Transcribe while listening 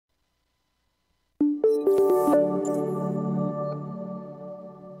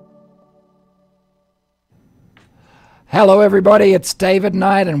Hello, everybody. It's David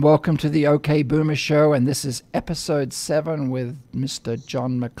Knight, and welcome to the OK Boomer Show. And this is episode 7 with Mr.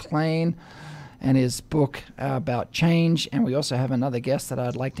 John Maclean and his book about change. And we also have another guest that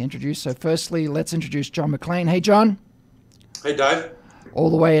I'd like to introduce. So firstly, let's introduce John Maclean. Hey, John. Hey, Dave. All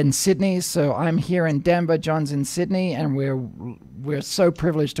the way in Sydney. So I'm here in Denver. John's in Sydney, and we're so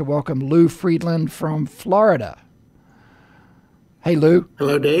privileged to welcome Lew Friedland from Florida. Hey, Lew.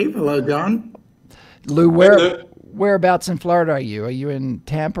 Hello, Dave. Hello, John. Lew, whereabouts in Florida are you? Are you in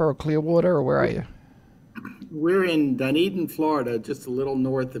Tampa or Clearwater, or where are you? We're in Dunedin, Florida, just a little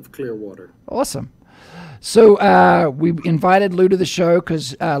north of Clearwater. Awesome. So we invited Lew to the show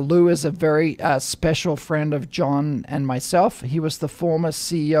because Lew is a very special friend of John and myself. He was the former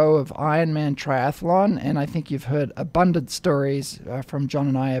CEO of Ironman Triathlon, and I think you've heard abundant stories from John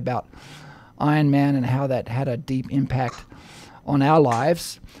and I about Ironman and how that had a deep impact on our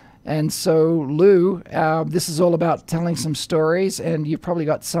lives. And so, Lew, this is all about telling some stories, and you've probably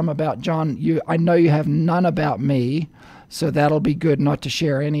got some about John. I know you have none about me, so that'll be good not to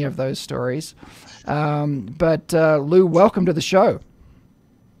share any of those stories. But Lew, welcome to the show.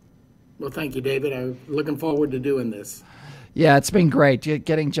 Well, thank you, David. I'm looking forward to doing this. Yeah, it's been great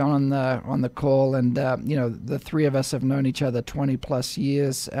getting John on the call, and the three of us have known each other 20 plus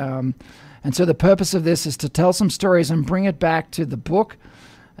years, and so the purpose of this is to tell some stories and bring it back to the book.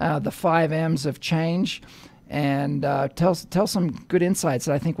 The 5 M's of change, and tell some good insights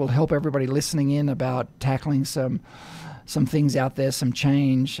that I think will help everybody listening in about tackling some things out there, some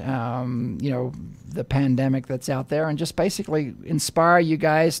change, the pandemic that's out there, and just basically inspire you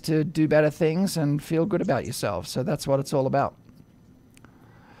guys to do better things and feel good about yourselves. So that's what it's all about.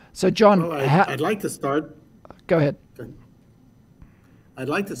 So, John, well, I'd like to start. Go ahead. I'd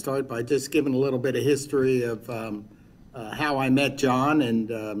like to start by just giving a little bit of history of how I met John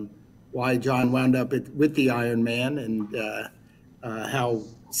and why John wound up with the Ironman, and how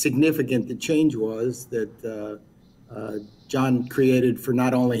significant the change was that John created for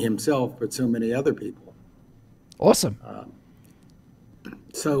not only himself but so many other people. Awesome.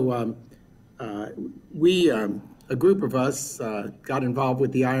 We, a group of us, got involved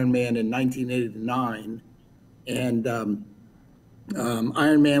with the Ironman in 1989, and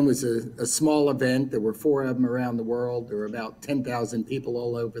Ironman was a small event. There were 4 of them around the world. There were about 10,000 people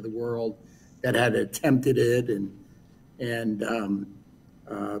all over the world that had attempted it. And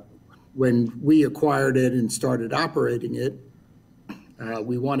when we acquired it and started operating it,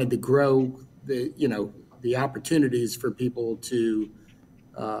 we wanted to grow the opportunities for people to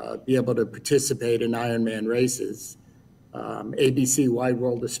be able to participate in Ironman races. ABC Wide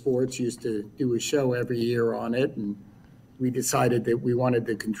World of Sports used to do a show every year on it, and we decided that we wanted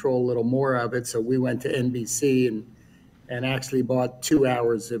to control a little more of it, so we went to NBC and actually bought 2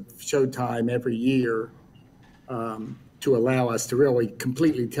 hours of showtime every year to allow us to really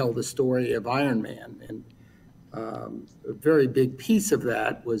completely tell the story of Ironman. And a very big piece of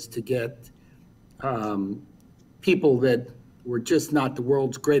that was to get people that were just not the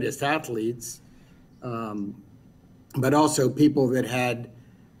world's greatest athletes, but also people that had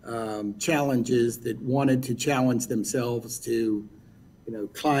challenges, that wanted to challenge themselves to,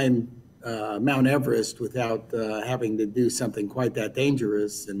 climb Mount Everest without having to do something quite that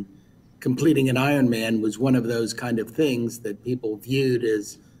dangerous. And completing an Ironman was one of those kind of things that people viewed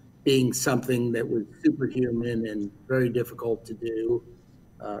as being something that was superhuman and very difficult to do.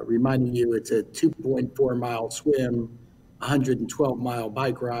 Reminding you, it's a 2.4-mile swim, 112-mile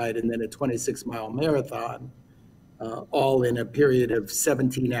bike ride, and then a 26-mile marathon. All in a period of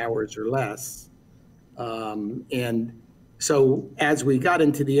 17 hours or less. And so as we got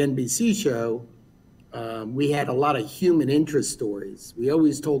into the NBC show, we had a lot of human interest stories. We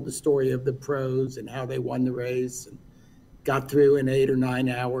always told the story of the pros and how they won the race and got through in 8 or 9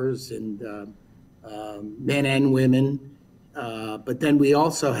 hours, and men and women. But then we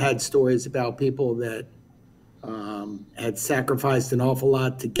also had stories about people that had sacrificed an awful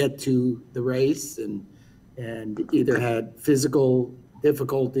lot to get to the race, and either had physical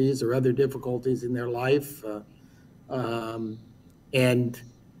difficulties or other difficulties in their life.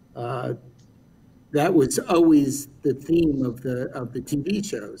 That was always the theme of the TV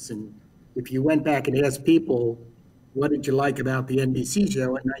shows. And if you went back and asked people, what did you like about the NBC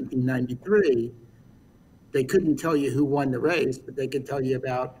show in 1993, they couldn't tell you who won the race, but they could tell you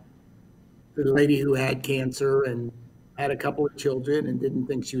about the lady who had cancer and had a couple of children and didn't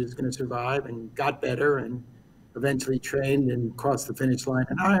think she was going to survive and got better and eventually trained and crossed the finish line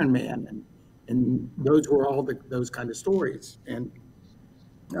in Ironman. And those were all those kind of stories. And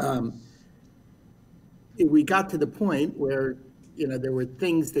we got to the point where, there were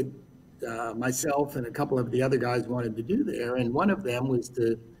things that myself and a couple of the other guys wanted to do there. And one of them was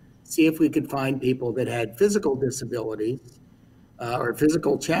to see if we could find people that had physical disabilities or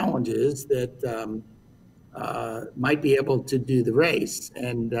physical challenges that might be able to do the race.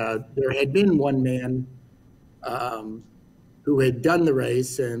 And there had been one man who had done the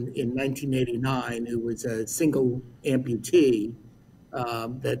race in 1989, who was a single amputee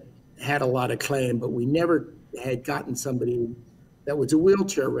that had a lot of claim, but we never had gotten somebody that was a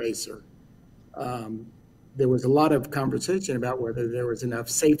wheelchair racer. There was a lot of conversation about whether there was enough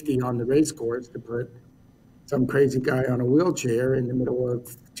safety on the race course to put some crazy guy on a wheelchair in the middle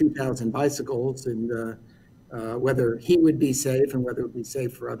of 2,000 bicycles, and whether he would be safe and whether it would be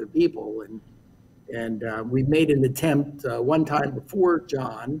safe for other people. And we made an attempt one time before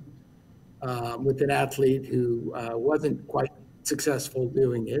John with an athlete who wasn't quite successful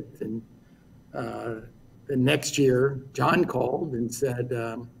doing it. And the next year, John called and said,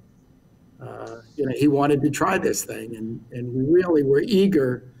 he wanted to try this thing. And we really were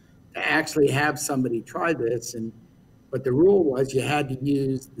eager to actually have somebody try this. But the rule was you had to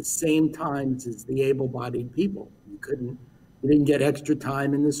use the same times as the able-bodied people. You didn't get extra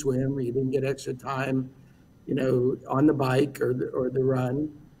time in the swim, or you didn't get extra time, on the bike or the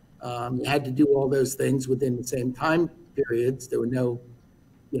run. You had to do all those things within the same time periods. There were no,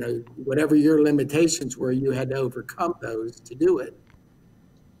 whatever your limitations were, you had to overcome those to do it.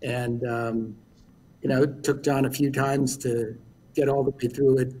 And, it took John a few times to get all the way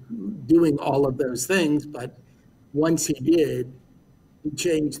through it, doing all of those things. But once he did, he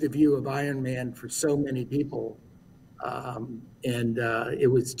changed the view of Ironman for so many people. And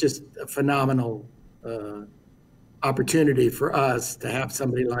it was just a phenomenal opportunity for us to have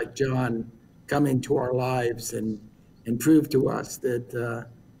somebody like John come into our lives and prove to us that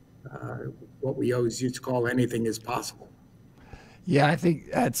what we always used to call anything is possible. Yeah, I think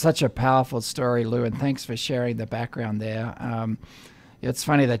it's such a powerful story, Lew, and thanks for sharing the background there. It's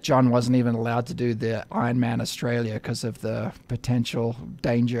funny that John wasn't even allowed to do the Ironman Australia because of the potential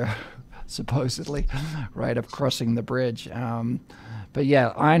danger, supposedly, right, of crossing the bridge. But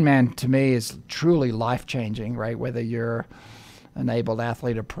yeah, Ironman to me is truly life-changing, right, whether you're an abled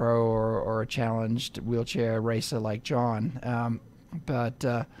athlete, a pro, or a challenged wheelchair racer like John.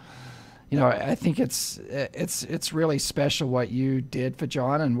 I think it's really special what you did for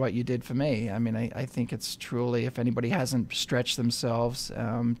John and what you did for me. I mean, I think it's truly, if anybody hasn't stretched themselves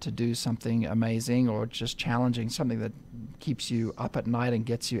to do something amazing or just challenging, something that keeps you up at night and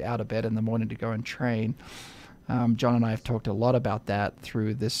gets you out of bed in the morning to go and train. John and I have talked a lot about that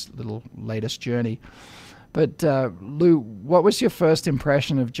through this little latest journey. But Lew, what was your first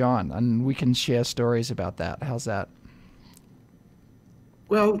impression of John? And we can share stories about that. How's that?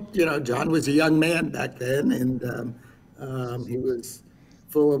 Well, John was a young man back then, and he was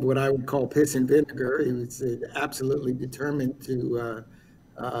full of what I would call piss and vinegar. He was absolutely determined to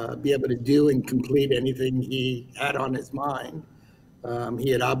be able to do and complete anything he had on his mind. He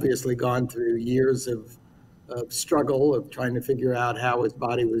had obviously gone through years of struggle of trying to figure out how his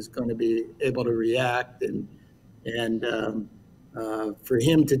body was going to be able to react, and for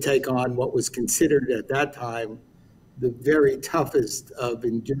him to take on what was considered at that time the very toughest of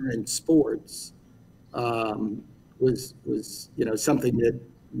endurance sports was something that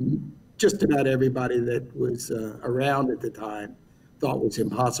just about everybody that was around at the time thought was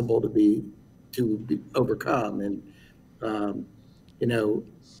impossible to be overcome. And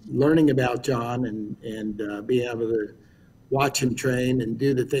learning about John and being able to watch him train and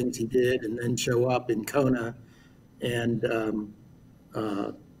do the things he did, and then show up in Kona and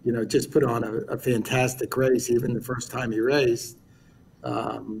just put on a fantastic race, even the first time he raced.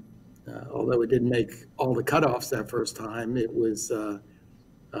 Although it didn't make all the cutoffs that first time, it was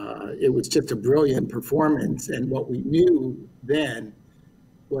just a brilliant performance. And what we knew then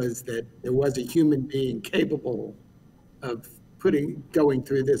was that there was a human being capable of going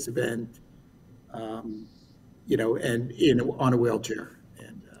through this event, on a wheelchair.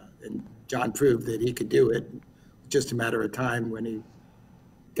 And John proved that he could do it. Just a matter of time when he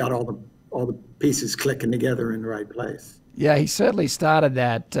got all the pieces clicking together in the right place. Yeah, he certainly started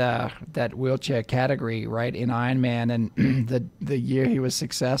that wheelchair category right in Ironman, and the year he was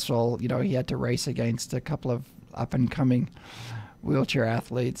successful, he had to race against a couple of up and coming wheelchair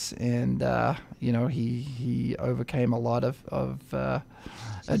athletes, and he overcame a lot of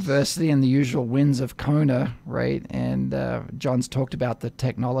adversity and the usual winds of Kona, right? And John's talked about the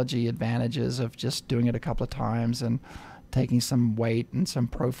technology advantages of just doing it a couple of times and taking some weight and some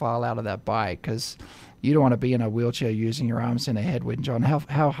profile out of that bike, because you don't want to be in a wheelchair using your arms in a headwind. John,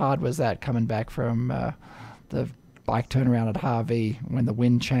 how hard was that coming back from the bike turnaround at Harvey when the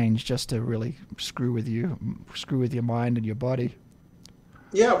wind changed, just to really screw with your mind and your body.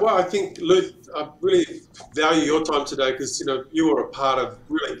 Yeah, well, I think, Lew, I really value your time today because, you were a part of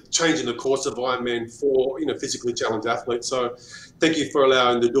really changing the course of Ironman for, physically challenged athletes. So thank you for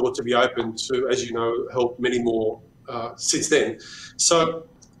allowing the door to be open to, as you know, help many more since then. So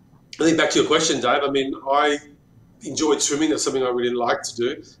I think back to your question, Dave, I enjoyed swimming. That's something I really like to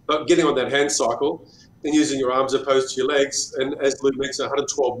do. But getting on that hand cycle and using your arms opposed to your legs, and as Lew mentioned,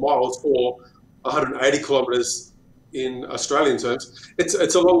 112 miles or 180 kilometres in Australian terms,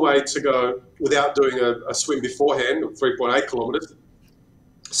 it's a long way to go without doing a swim beforehand of 3.8 kilometres.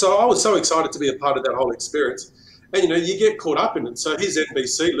 So I was so excited to be a part of that whole experience. And, you get caught up in it. So here's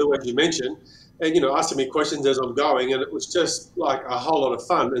NBC, Lew, as you mentioned, and, asking me questions as I'm going. And it was just like a whole lot of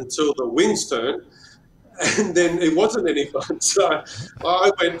fun until the winds turned. And then it wasn't any fun. So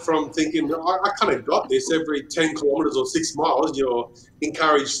I went from thinking, I kind of got this every 10 kilometres or 6 miles. You're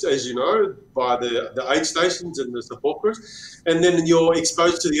encouraged, as you know, by the aid stations and the support groups. And then you're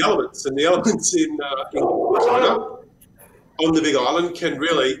exposed to the elements. And the elements in China, on the Big Island, can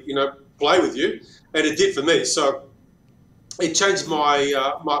really, play with you. And it did for me. So it changed my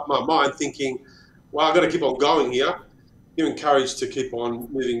mind, thinking, well, I've got to keep on going here. You're encouraged to keep on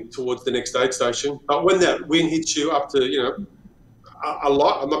moving towards the next aid station. But when that wind hits you up to, a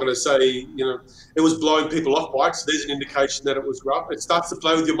lot, I'm not going to say, it was blowing people off bikes. There's an indication that it was rough. It starts to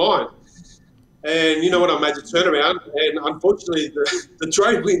play with your mind. And, when I made the turnaround, and unfortunately the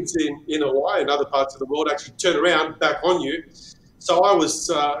trade winds in Hawaii and other parts of the world actually turn around back on you. So it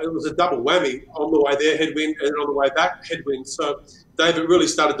was a double whammy on the way there, headwind, and on the way back, headwind. So David really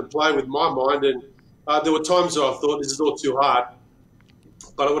started to play with my mind, and there were times where I thought this is all too hard,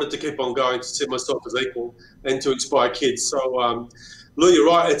 but I wanted to keep on going to see myself as equal and to inspire kids. So, Lew, you're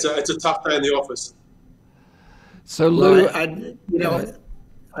right. It's a tough day in the office. So, Lew,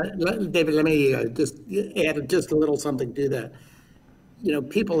 David, let me just add just a little something to that.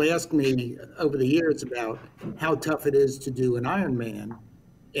 People ask me over the years about how tough it is to do an Ironman,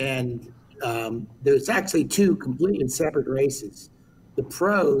 and there's actually two completely separate races. The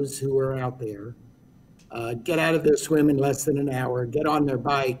pros who are out there get out of their swim in less than an hour, get on their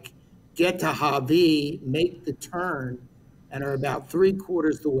bike, get to Hawaii, make the turn, and are about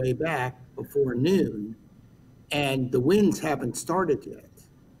 3/4 the way back before noon, and the winds haven't started yet.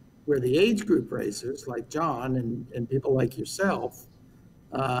 Where the age group racers like John and people like yourself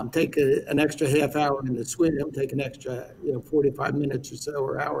take an extra half hour in the swim, take an extra 45 minutes or so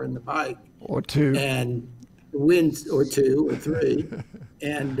or hour in the bike. Or two. And the winds, or two or three.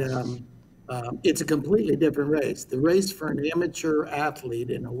 And it's a completely different race. The race for an amateur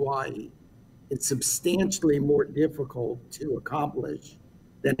athlete in Hawaii, it's substantially more difficult to accomplish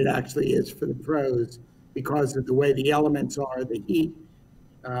than it actually is for the pros because of the way the elements are, the heat.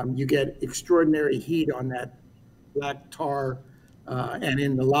 You get extraordinary heat on that black tar and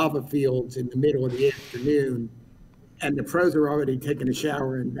in the lava fields in the middle of the afternoon. And the pros are already taking a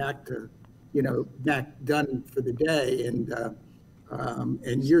shower and back to, back done for the day.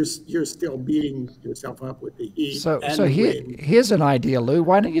 And you're still beating yourself up with the heat. So here's an idea, Lew.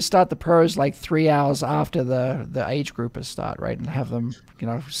 Why don't you start the pros like 3 hours after the age groupers start, right, and have them,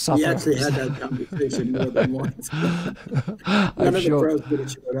 suffer. We actually had that conversation more than once. None of the pros would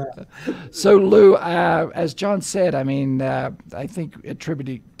have showed up. So Lew, as John said, I think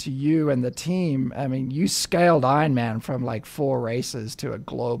attributed to you and the team. You scaled Ironman from like 4 races to a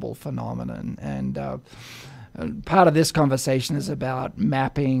global phenomenon, and part of this conversation is about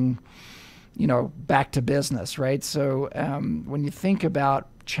mapping, back to business, right? So when you think about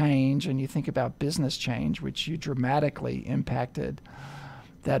change and you think about business change, which you dramatically impacted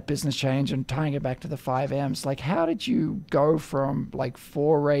that business change, and tying it back to the 5 M's, like how did you go from like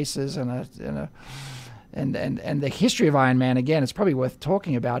 4 races and the history of Ironman? Again, it's probably worth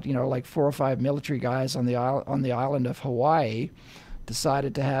talking about. Like 4 or 5 military guys on the island of Hawaii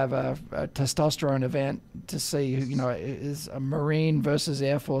decided to have a testosterone event to see, is a Marine versus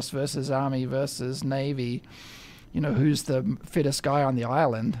Air Force versus Army versus Navy, who's the fittest guy on the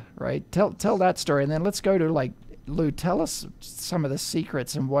island, right? Tell that story, and then let's go to like Lew. Tell us some of the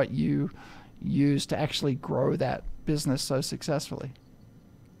secrets and what you used to actually grow that business so successfully.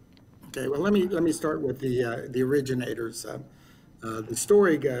 Okay, well let me start with the originators. The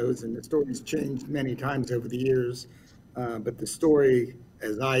story goes, and the story's changed many times over the years. But the story,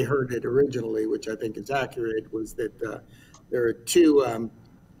 as I heard it originally, which I think is accurate, was that there are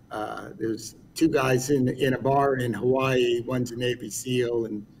there's 2 guys in a bar in Hawaii. One's a Navy SEAL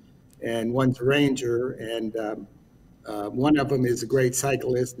and one's a Ranger, and one of them is a great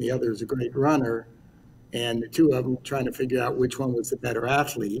cyclist and the other is a great runner. and the two of them trying to figure out which one was the better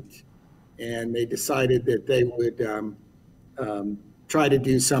athlete. And they decided that they would try to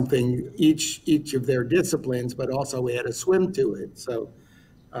do something each of their disciplines, but also we had a swim to it. So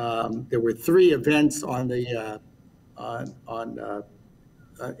there were 3 events on the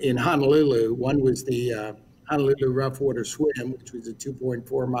in Honolulu. One was the Honolulu Rough Water Swim, which was a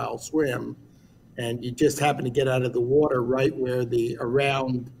 2.4-mile swim, and you just happened to get out of the water right where the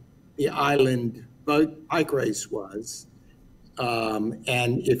around the island bike race was.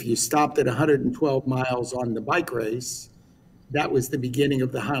 And if you stopped at 112 miles on the bike race, that was the beginning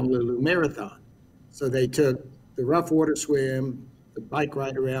of the Honolulu Marathon. So they took the rough water swim, the bike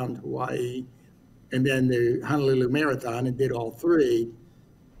ride around Hawaii, and then the Honolulu Marathon, and did all 3.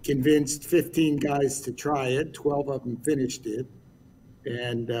 Convinced 15 guys to try it. 12 of them finished it,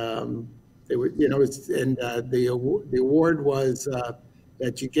 and they were, and the award was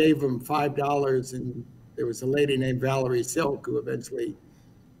that you gave them $5, and there was a lady named Valerie Silk who eventually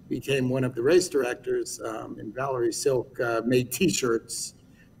became one of the race directors, and Valerie Silk made T-shirts,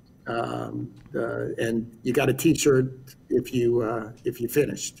 and you got a T-shirt if you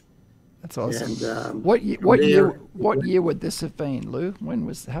finished. That's awesome. And, what year would this have been, Lew?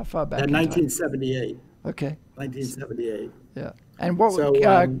 How far back? 1978. Okay. 1978. Yeah. And what So,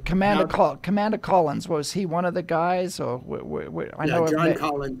 Commander Collins, was he one of the guys, or I know John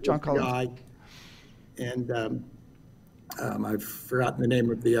Collins. John Collins. Guy, and I've forgotten the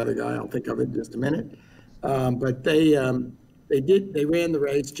name of the other guy. I'll think of it in just a minute. But they ran the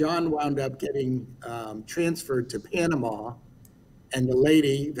race. John wound up getting transferred to Panama, and the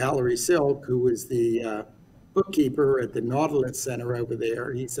lady, Valerie Silk, who was the bookkeeper at the Nautilus Center over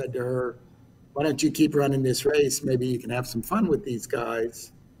there, he said to her, "Why don't you keep running this race? Maybe you can have some fun with these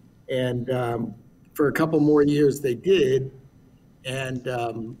guys." And for a couple more years they did. And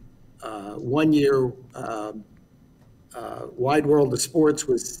one year, Wide World of Sports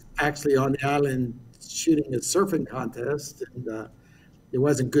was actually on the island shooting a surfing contest, and there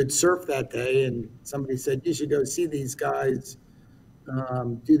wasn't good surf that day. And somebody said, "You should go see these guys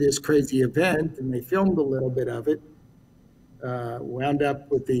do this crazy event." And they filmed a little bit of it. Wound up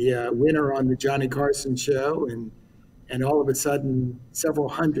with the winner on the Johnny Carson show, and all of a sudden, several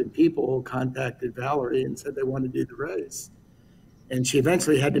hundred people contacted Valerie and said they wanted to do the race. And she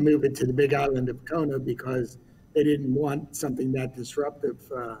eventually had to move it to the Big Island of Kona because they didn't want something that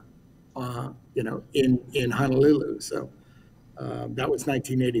disruptive, in Honolulu. So that was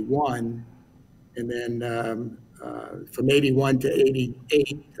 1981, and then from 81 to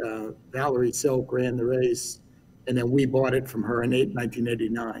 88, Valerie Silk ran the race, and then we bought it from her in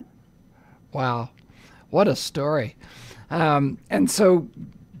 1989. Wow, what a story! And so,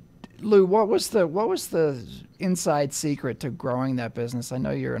 Lew, what was the inside secret to growing that business? I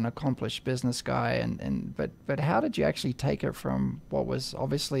know you're an accomplished business guy, but how did you actually take it from what was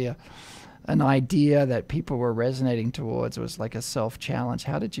obviously an idea that people were resonating towards? It was like a self-challenge.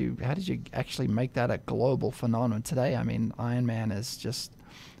 How did you actually make that a global phenomenon today? I mean, Ironman is just,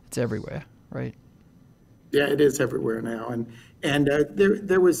 it's everywhere, right? Yeah, it is everywhere now. And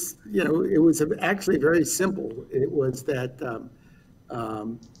there was, it was actually very simple. It was that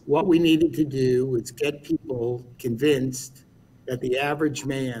what we needed to do was get people convinced that the average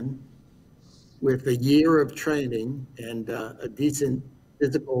man with a year of training and a decent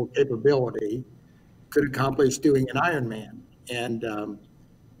physical capability could accomplish doing an Ironman. And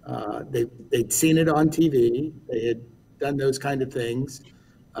they'd seen it on TV. They had done those kind of things.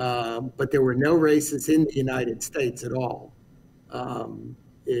 But there were no races in the United States at all.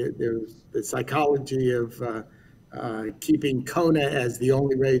 There's the psychology of keeping Kona as the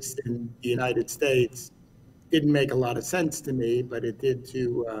only race in the United States didn't make a lot of sense to me, but it did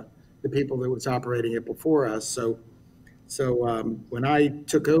to the people that was operating it before us. So when I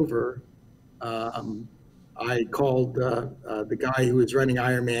took over, I called the guy who was running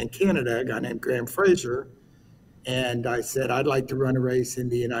Ironman Canada, a guy named Graham Fraser, and I said, "I'd like to run a race in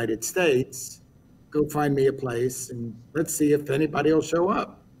the United States. Go find me a place, and let's see if anybody will show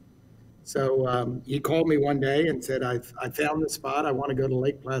up." So he called me one day and said, I found the spot. I want to go to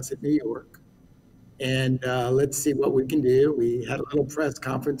Lake Placid, New York, and let's see what we can do. We had a little press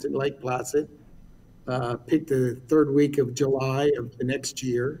conference in Lake Placid, picked the third week of July of the next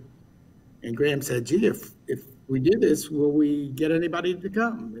year. And Graham said, "Gee, if we do this, will we get anybody to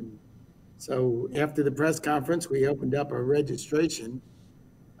come?" And so after the press conference, we opened up a registration,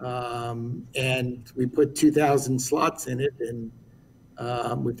 and we put 2,000 slots in it. And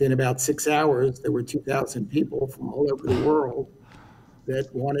within about 6 hours, there were 2,000 people from all over the world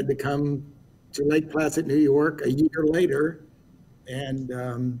that wanted to come to Lake Placid, New York a year later,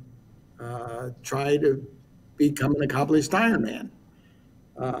 and try to become an accomplished Ironman.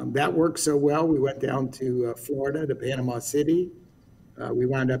 That worked so well. We went down to Florida, to Panama City. We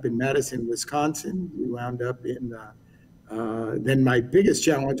wound up in Madison, Wisconsin. We wound up in, then my biggest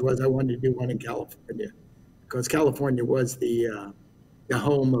challenge was I wanted to do one in California, because California was the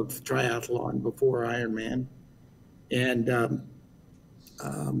home of triathlon before Ironman. And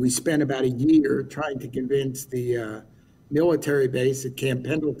we spent about a year trying to convince the military base at Camp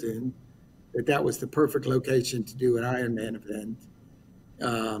Pendleton that that was the perfect location to do an Ironman event.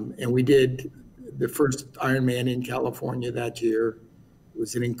 And we did the first Ironman in California that year. It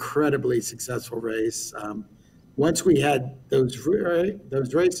was an incredibly successful race. Once we had those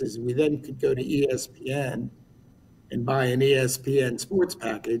races, we then could go to ESPN and buy an ESPN sports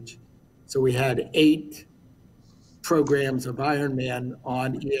package. So we had 8 programs of Ironman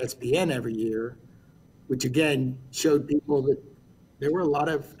on ESPN every year, which again showed people that there were a lot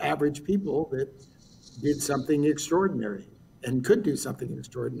of average people that did something extraordinary and could do something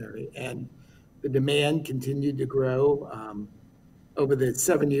extraordinary. And the demand continued to grow. Over the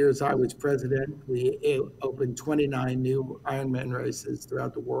 7 years I was president, we opened 29 new Ironman races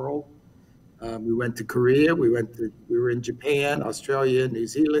throughout the world. We went to Korea, we were in Japan, Australia, New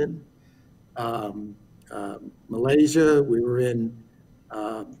Zealand, Malaysia, we were in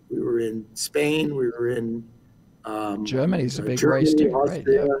Spain, we were in Germany's a big Germany, race too,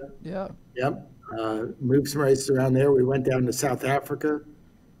 Austria. right? Yeah. Yep. Moved some races around there. We went down to South Africa,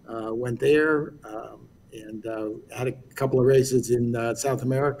 went there, and had a couple of races in South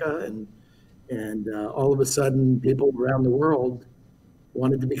America, and all of a sudden, people around the world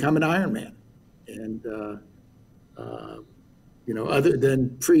wanted to become an Ironman. And other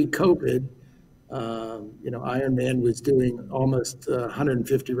than pre-COVID, Ironman was doing almost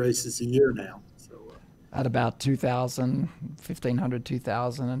 150 races a year now. At about 2,000, 1,500,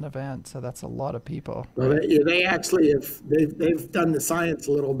 2,000 an event. So that's a lot of people. Well, they actually they've done the science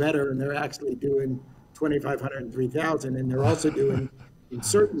a little better, and they're actually doing 2,500 and 3,000. And they're also doing, in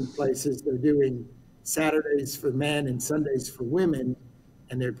certain places, they're doing Saturdays for men and Sundays for women.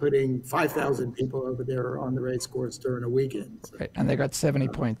 And they're putting 5,000 people over there on the race course during a weekend. So, right. And they got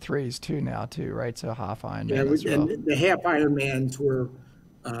 70.3s too now too, right? So half Ironman yeah, as well. And the half Ironmans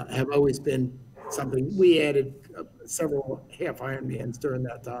have always been something. We added several half Ironmans during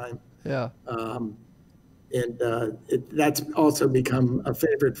that time. Yeah. That's also become a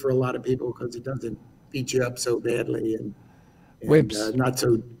favorite for a lot of people because it doesn't beat you up so badly and wimps. Not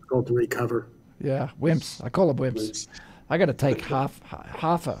so difficult to recover. Yeah, wimps. I call them wimps. I got to take half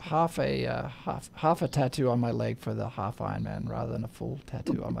a tattoo on my leg for the half Ironman rather than a full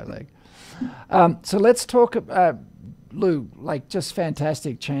tattoo on my leg. So let's talk about Lew, like just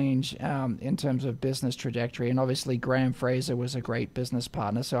fantastic change in terms of business trajectory. And obviously Graham Fraser was a great business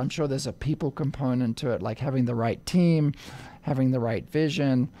partner. So I'm sure there's a people component to it, like having the right team, having the right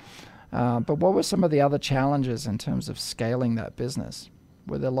vision. But what were some of the other challenges in terms of scaling that business?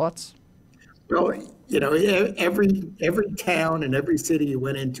 Were there lots? Well, every town and every city you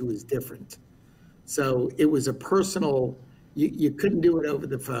went into was different. So it was a personal, you couldn't do it over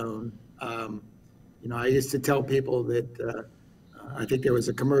the phone. I used to tell people that I think there was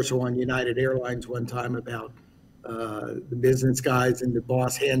a commercial on United Airlines one time about the business guys and the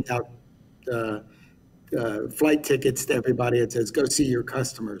boss hands out flight tickets to everybody. It says, go see your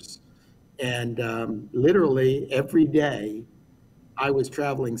customers. And literally every day I was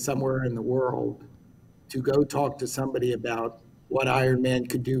traveling somewhere in the world to go talk to somebody about what Ironman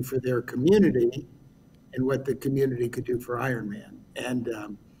could do for their community and what the community could do for Ironman. And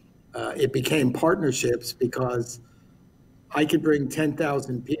it became partnerships because I could bring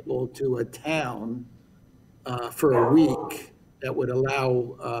 10,000 people to a town for a week that would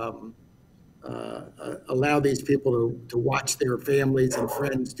allow these people to watch their families and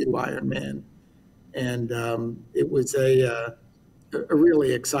friends do Ironman. And it was a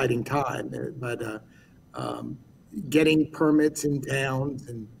really exciting time, but getting permits in towns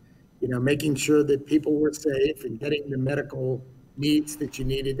and, making sure that people were safe and getting the medical needs that you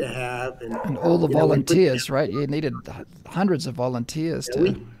needed to have. And all the volunteers, right? You needed hundreds of volunteers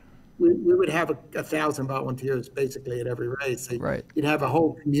to... We would have 1,000 volunteers basically at every race. So right. You'd have a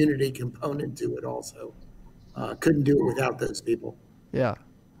whole community component to it also. Couldn't do it without those people. Yeah,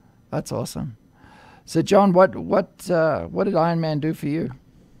 that's awesome. So, John, what did Ironman do for you?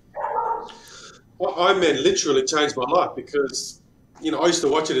 Well, Ironman literally changed my life because, I used to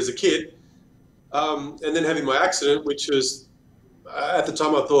watch it as a kid, and then having my accident, which was, at the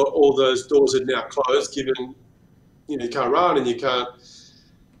time I thought all those doors had now closed, given, you can't run and you can't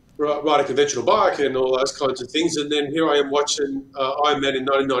ride a conventional bike and all those kinds of things. And then here I am watching Ironman in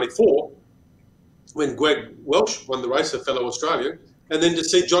 1994 when Greg Welch won the race, a fellow Australian, and then to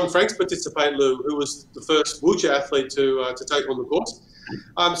see John Franks participate, Lew, who was the first wheelchair athlete to take on the course.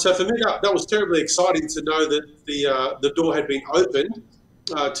 So for me, that was terribly exciting to know that the door had been opened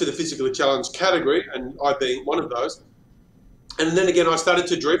to the physically challenged category, and I being one of those. And then again, I started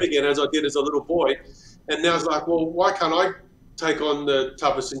to dream again, as I did as a little boy. And now it's like, well, why can't I take on the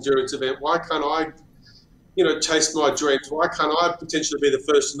toughest endurance event? Why can't I, chase my dreams? Why can't I potentially be the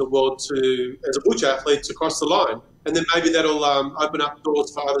first in the world to, as a wheelchair athlete, to cross the line? And then maybe that'll open up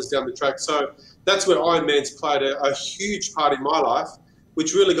doors for others down the track. So that's where Ironman's played a huge part in my life,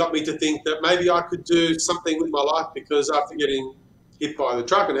 which really got me to think that maybe I could do something with my life, because after getting hit by the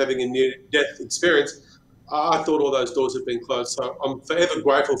truck and having a near-death experience, I thought all those doors had been closed. So I'm forever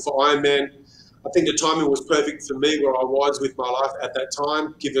grateful for Ironman. I think the timing was perfect for me where I was with my life at that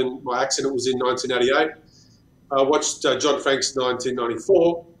time, given my accident was in 1988. I watched John Franks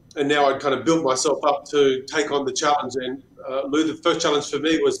 1994, and now I'd kind of built myself up to take on the challenge. And Lew, the first challenge for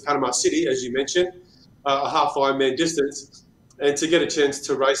me was Panama City, as you mentioned, a half Ironman distance. And to get a chance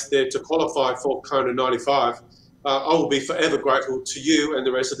to race there to qualify for Kona 95, I will be forever grateful to you and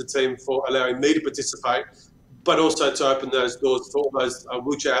the rest of the team for allowing me to participate, but also to open those doors for all those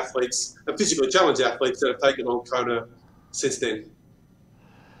wheelchair athletes and physically challenged athletes that have taken on Kona since then.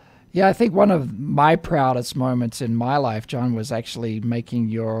 Yeah, I think one of my proudest moments in my life, John, was actually making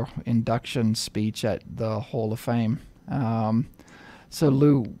your induction speech at the Hall of Fame. So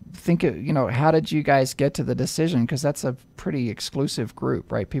Lew, how did you guys get to the decision? Because that's a pretty exclusive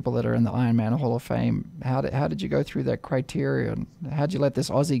group, right? People that are in the Ironman Hall of Fame. How did you go through that criteria? And how did you let this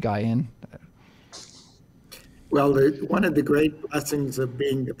Aussie guy in? Well, one of the great blessings of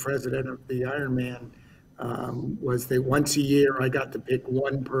being the president of the Ironman was that once a year I got to pick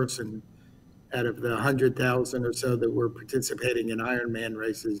one person out of the 100,000 or so that were participating in Ironman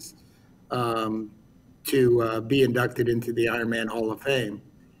races to be inducted into the Ironman Hall of Fame.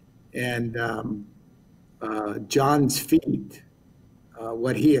 And John's feat,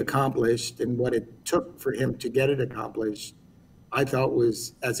 what he accomplished and what it took for him to get it accomplished, I thought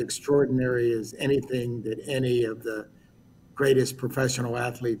was as extraordinary as anything that any of the greatest professional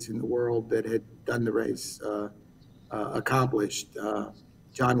athletes in the world that had done the race accomplished.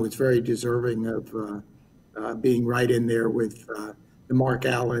 John was very deserving of being right in there with the Mark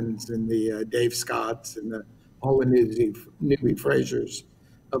Allens and the Dave Scotts and the Paula Newby Frasers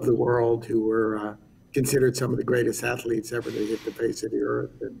of the world, who were considered some of the greatest athletes ever to hit the face of the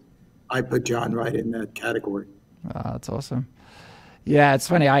earth. And I put John right in that category. That's awesome. Yeah, it's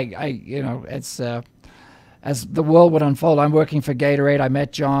funny. It's as the world would unfold. I'm working for Gatorade. I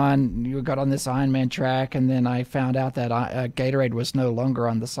met John. You got on this Ironman track, and then I found out that Gatorade was no longer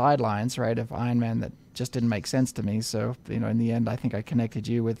on the sidelines, right, of Ironman. That just didn't make sense to me. So, in the end, I think I connected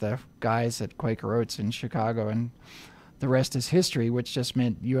you with the guys at Quaker Oats in Chicago, and the rest is history, which just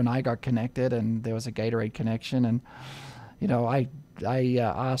meant you and I got connected, and there was a Gatorade connection. And, I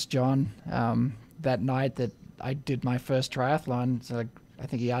asked John that night that I did my first triathlon. So I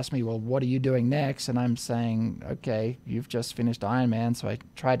think he asked me, well, what are you doing next? And I'm saying, okay, you've just finished Ironman. So I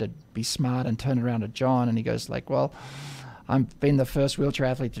tried to be smart and turn it around to John. And he goes like, well, I've been the first wheelchair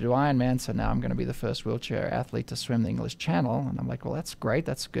athlete to do Ironman, so now I'm going to be the first wheelchair athlete to swim the English Channel. And I'm like, well, that's great.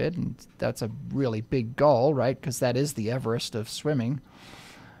 That's good. And that's a really big goal, right? Because that is the Everest of swimming.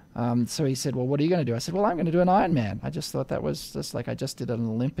 So he said, well, what are you going to do? I said, well, I'm going to do an Ironman. I just thought that was just like I just did an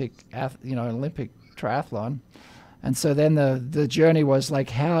Olympic triathlon. And so then the journey was like,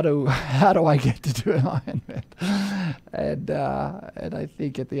 how do I get to do an Ironman? And I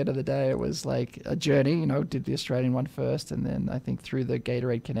think at the end of the day, it was like a journey. Did the Australian one first, and then I think through the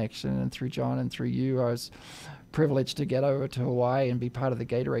Gatorade connection and through John and through you, I was privileged to get over to Hawaii and be part of the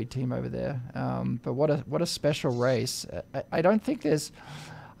Gatorade team over there. But what a special race! I don't think there's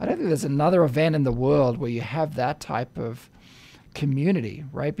another event in the world where you have that type of community,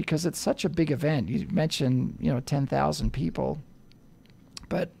 right? Because it's such a big event. You mentioned, 10,000 people,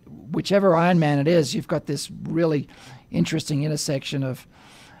 but whichever Ironman it is, you've got this really interesting intersection of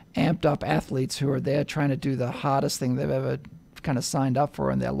amped up athletes who are there trying to do the hardest thing they've ever kind of signed up for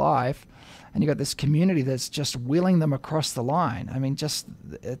in their life. And you've got this community that's just wheeling them across the line. I mean, just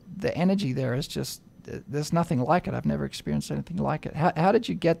the energy there is just, there's nothing like it. I've never experienced anything like it. How did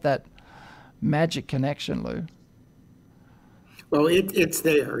you get that magic connection, Lew? Well, it's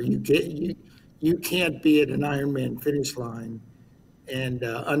there. You can't be at an Ironman finish line and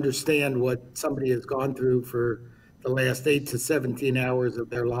understand what somebody has gone through for the last 8 to 17 hours of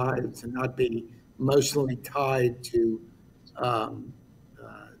their lives and not be emotionally tied to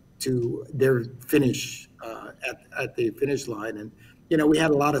to their finish at the finish line. And, you know, we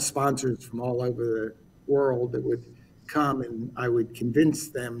had a lot of sponsors from all over the world that would come, and I would convince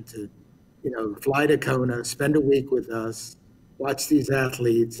them to, you know, fly to Kona, spend a week with us, watch these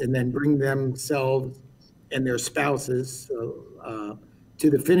athletes, and then bring themselves and their spouses to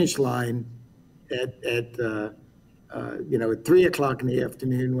the finish line at you know, at 3 o'clock in the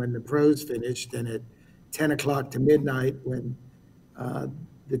afternoon when the pros finished, and at 10 o'clock to midnight when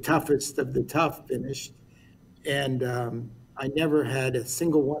the toughest of the tough finished. And I never had a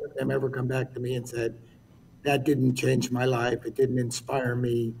single one of them ever come back to me and said, that didn't change my life. It didn't inspire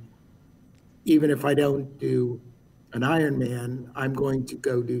me. Even if I don't do an Ironman, I'm going to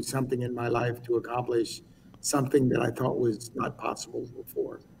go do something in my life to accomplish something that I thought was not possible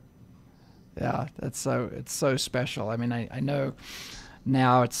before. Yeah, it's so special. I mean, I know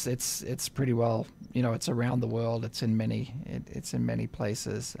now it's pretty well, you know, it's around the world. It's in many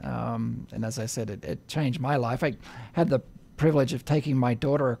places. And as I said, it changed my life. I had the privilege of taking my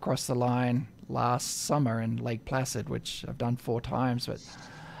daughter across the line last summer in Lake Placid, which I've done 4 times. But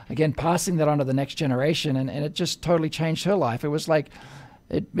again, passing that on to the next generation, and it just totally changed her life. It was like,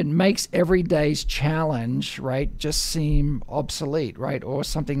 it makes every day's challenge, right, just seem obsolete, right, or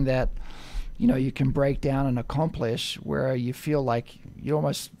something that, you know, you can break down and accomplish, where you feel like you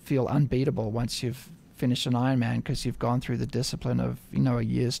almost feel unbeatable once you've finished an Ironman, because you've gone through the discipline of, you know, a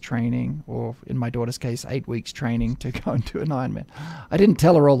year's training, or in my daughter's case, 8 weeks training to go and do an Ironman. I didn't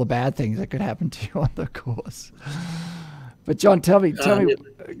tell her all the bad things that could happen to you on the course. But John, tell me,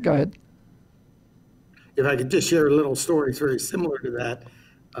 go ahead. If I could just share a little story, it's very similar to that.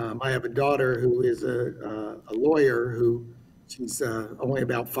 I have a daughter who is a lawyer who, she's only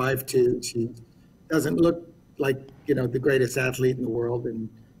about 5'2". She doesn't look like, you know, the greatest athlete in the world. And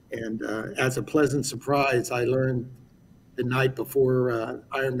as a pleasant surprise, I learned the night before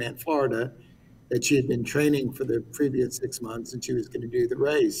Ironman Florida that she had been training for the previous 6 months and she was going to do the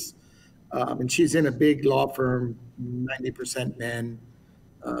race. And she's in a big law firm, 90% men,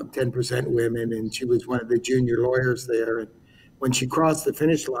 10% women, and she was one of the junior lawyers there. And when she crossed the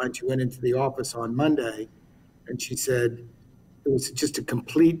finish line, she went into the office on Monday, and she said it was just a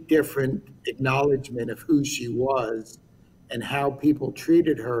complete different acknowledgement of who she was and how people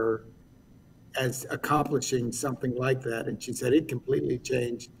treated her as accomplishing something like that. And she said it completely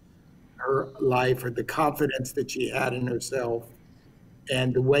changed her life, or the confidence that she had in herself,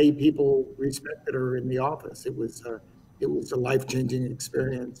 and the way people respected her in the office. It was a life-changing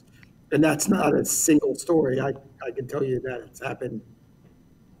experience. And that's not a single story. I can tell you that it's happened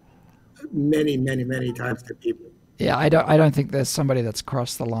many, many, many times to people. Yeah, I don't think there's somebody that's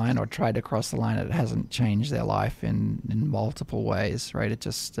crossed the line or tried to cross the line that hasn't changed their life in multiple ways, right? It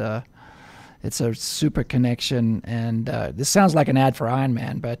just it's a super connection, and this sounds like an ad for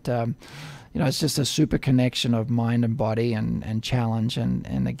Ironman, but you know, it's just a super connection of mind and body and challenge,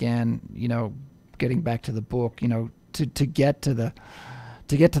 and again, you know, getting back to the book, you know, to get to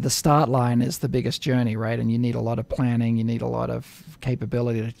the start line is the biggest journey, right? And you need a lot of planning, you need a lot of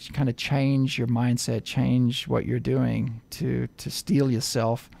capability to kind of change your mindset, change what you're doing to steel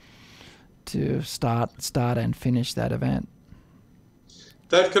yourself to start and finish that event.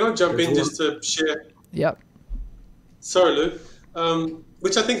 Dave, can I jump in just to share? Yep. Sorry, Lou.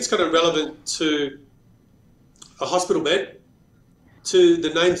 Which I think is kind of relevant to a hospital bed, to the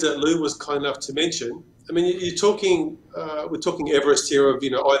names that Lew was kind enough to mention. I mean, you're talking, we're talking Everest here of, you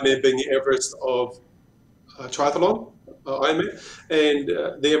know, Ironman being the Everest of triathlon, Ironman,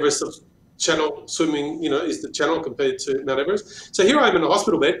 and the Everest of channel swimming, you know, is the channel compared to Mount Everest. So here I am in a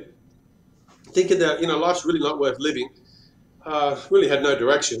hospital bed, thinking that, you know, life's really not worth living, really had no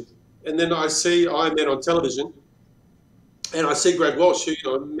direction. And then I see Ironman on television, and I see Greg Walsh, who, you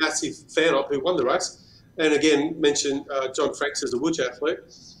know, I'm a massive fan of, who won the race, and again mentioned John Franks as a Woods athlete.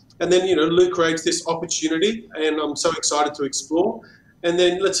 And then, you know, Lew creates this opportunity, and I'm so excited to explore. And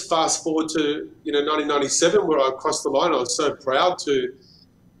then let's fast forward to, you know, 1997, where I crossed the line. I was so proud to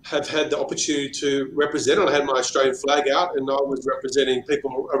have had the opportunity to represent, and I had my Australian flag out, and I was representing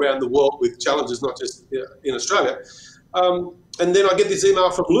people around the world with challenges, not just in Australia. And then I get this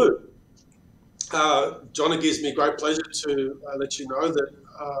email from Lew. John, it gives me great pleasure to let you know that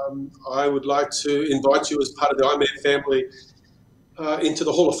I would like to invite you as part of the Ironman family into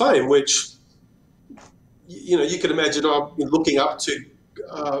the Hall of Fame, which, you know, you can imagine I've been looking up to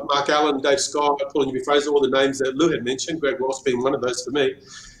Mark Allen, Dave Scott, Paul and Fraser, all the names that Lew had mentioned, Greg Walsh being one of those for me,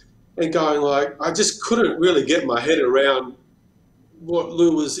 and going like, I just couldn't really get my head around what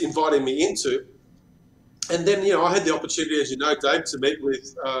Lew was inviting me into. And then, you know, I had the opportunity, as you know, Dave, to meet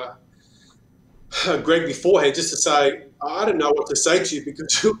with Greg beforehand, just to say, I don't know what to say to you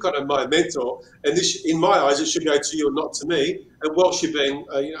because you're kind of my mentor, and this, in my eyes, it should go to you and not to me. And Welsh, you being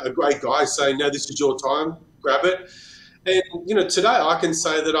a great guy, saying, "No, this is your time, grab it." And today I can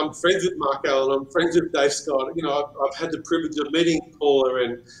say that I'm friends with Mark Allen, I'm friends with Dave Scott. I've had the privilege of meeting Paula,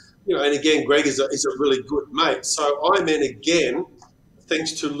 and again, Greg is a really good mate. So I'm in again,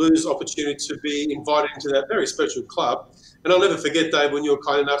 thanks to Lew's opportunity to be invited into that very special club. And I'll never forget, Dave, when you were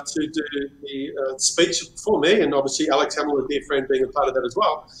kind enough to do the speech for me, and obviously Alex Hamill, a dear friend, being a part of that as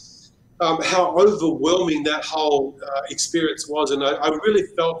well, how overwhelming that whole experience was. And I really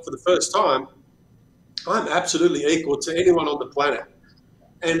felt for the first time, I'm absolutely equal to anyone on the planet.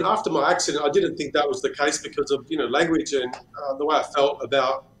 And after my accident, I didn't think that was the case because of, language and the way I felt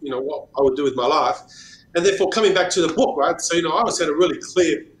about, what I would do with my life. And therefore, coming back to the book, right? So, I always had a really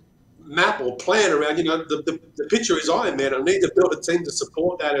clear map or plan around, the picture is Iron Man. I need to build a team to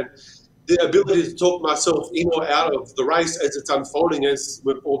support that, and the ability to talk myself in or out of the race as it's unfolding. As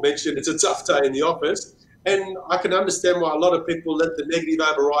we've all mentioned, it's a tough day in the office, and I can understand why a lot of people let the negative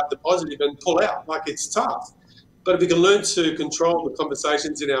override the positive and pull out. Like, it's tough, but if we can learn to control the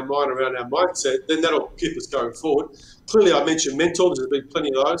conversations in our mind around our mindset, then that'll keep us going forward. Clearly, I mentioned mentors. There's been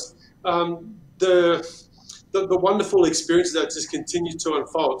plenty of those. The wonderful experiences that just continue to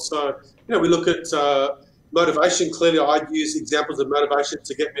unfold. So, we look at motivation. Clearly, I'd use examples of motivation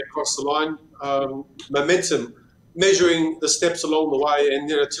to get me across the line. Momentum, measuring the steps along the way. And,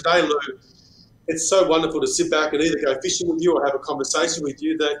 today, Lew, it's so wonderful to sit back and either go fishing with you or have a conversation with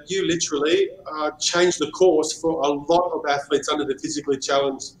you that you literally changed the course for a lot of athletes under the physically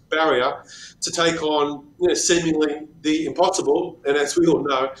challenged barrier to take on seemingly the impossible. And as we all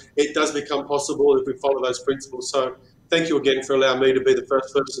know, it does become possible if we follow those principles. So thank you again for allowing me to be the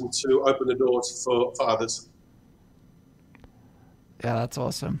first person to open the doors for others. Yeah, that's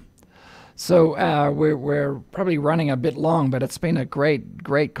awesome. So we're probably running a bit long, but it's been a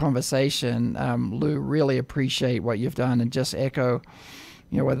great conversation. Lew, really appreciate what you've done, and just echo,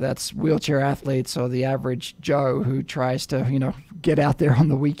 whether that's wheelchair athletes or the average Joe who tries to, get out there on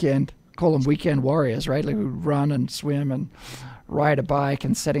the weekend, call them weekend warriors, right? Like, who run and swim and ride a bike,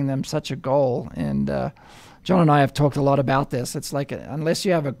 and setting them such a goal. And John and I have talked a lot about this. It's like, unless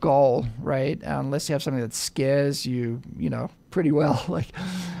you have a goal, right? Unless you have something that scares you, pretty well, like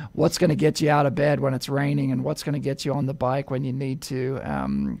what's going to get you out of bed when it's raining, and what's going to get you on the bike when you need to.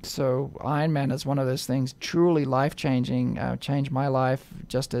 So Ironman is one of those things, truly life-changing, changed my life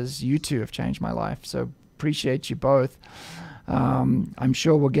just as you two have changed my life. So appreciate you both. I'm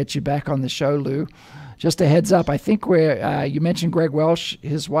sure we'll get you back on the show, Lew. Just a heads up, I think you mentioned Greg Welsh,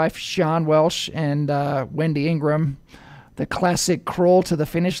 his wife Sian Welsh, and Wendy Ingram, the classic crawl to the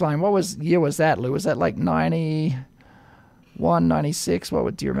finish line. What year was that, Lew? Was that like 91, 96?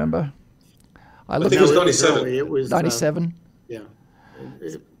 Do you remember? I think it was 97. It was 97. Yeah.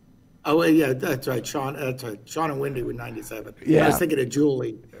 Yeah, that's right. Sean and Wendy were 97. Yeah. I was thinking of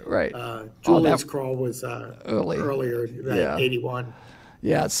Julie. Right. Julie's crawl was earlier, 81.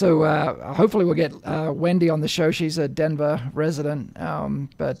 Yeah, so hopefully we'll get Wendy on the show. She's a Denver resident,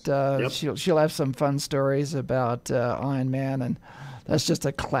 but Yep. she'll have some fun stories about Ironman, and that's just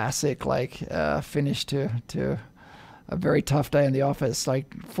a classic finish to a very tough day in the office,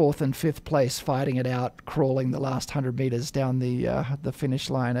 like 4th and 5th place, fighting it out, crawling the last 100 meters down the finish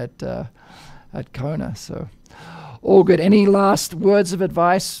line at Kona. So all good. Any last words of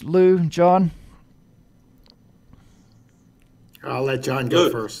advice, Lew, John? I'll let John go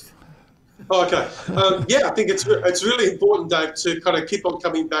first. Okay. I think it's really important, Dave, to kind of keep on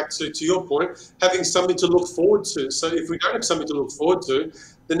coming back to your point, having something to look forward to. So if we don't have something to look forward to,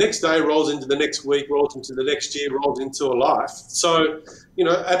 the next day rolls into the next week, rolls into the next year, rolls into a life. So,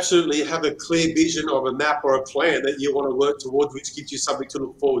 absolutely have a clear vision of a map or a plan that you want to work towards, which gives you something to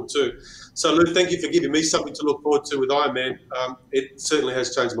look forward to. So, Lew, thank you for giving me something to look forward to with Ironman. It certainly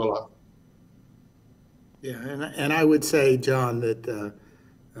has changed my life. Yeah, and I would say, John, that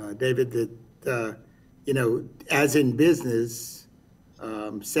David, that as in business,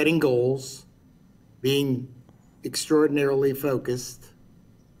 setting goals, being extraordinarily focused,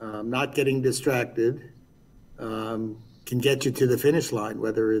 not getting distracted, can get you to the finish line,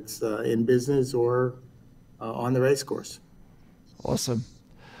 whether it's in business or on the race course. Awesome.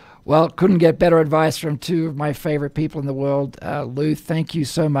 Well, couldn't get better advice from two of my favorite people in the world. Lew, thank you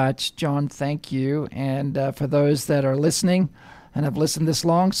so much. John, thank you. And for those that are listening and have listened this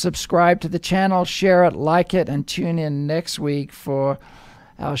long, subscribe to the channel, share it, like it, and tune in next week for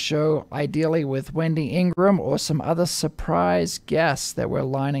our show, ideally with Wendy Ingram or some other surprise guests that we're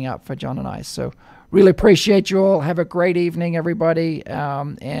lining up for John and I. So really appreciate you all. Have a great evening, everybody.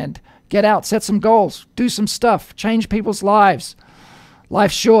 And get out, set some goals, do some stuff, change people's lives.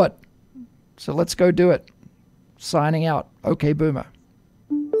 Life's short, so let's go do it. Signing out. Okay, Boomer.